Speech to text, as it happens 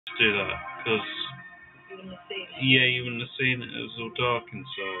Do that, because yeah, you wouldn't have seen it. It was all dark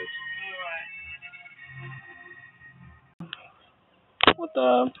inside. What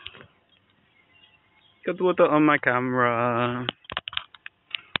the? Got the water on my camera.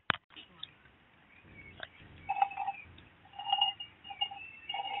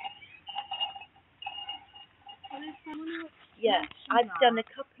 Yeah, I've done a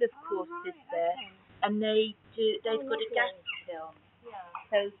couple of courses there, and they've got a gas kiln.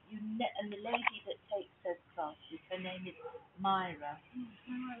 So and the lady that takes those classes, her name is Myra.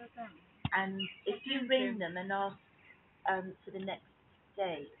 And if you ring them and ask for the next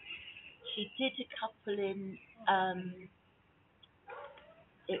date, she did a couple in.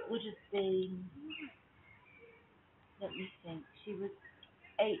 It would have been. Let me think. She was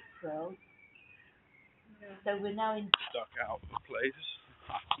April. So we're now in. Stuck out of the place.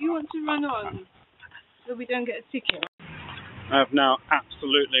 You want to run on so we don't get a ticket? I've now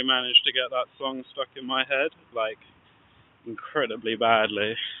absolutely managed to get that song stuck in my head, like, incredibly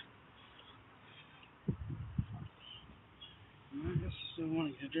badly. I just don't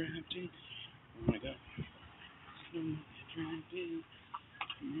want to get drafted. Oh my god.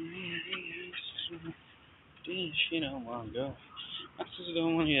 She don't want to go. I just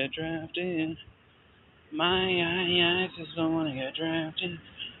don't want to get drafted. My eyes just don't want to get drafted.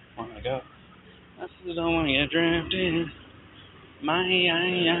 Want to go. I just don't want to get drafted. My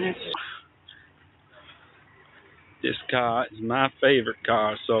eyes. This car is my favorite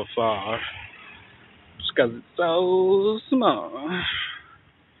car so far. Just 'cause it's so small.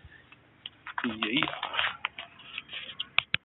 Yeah.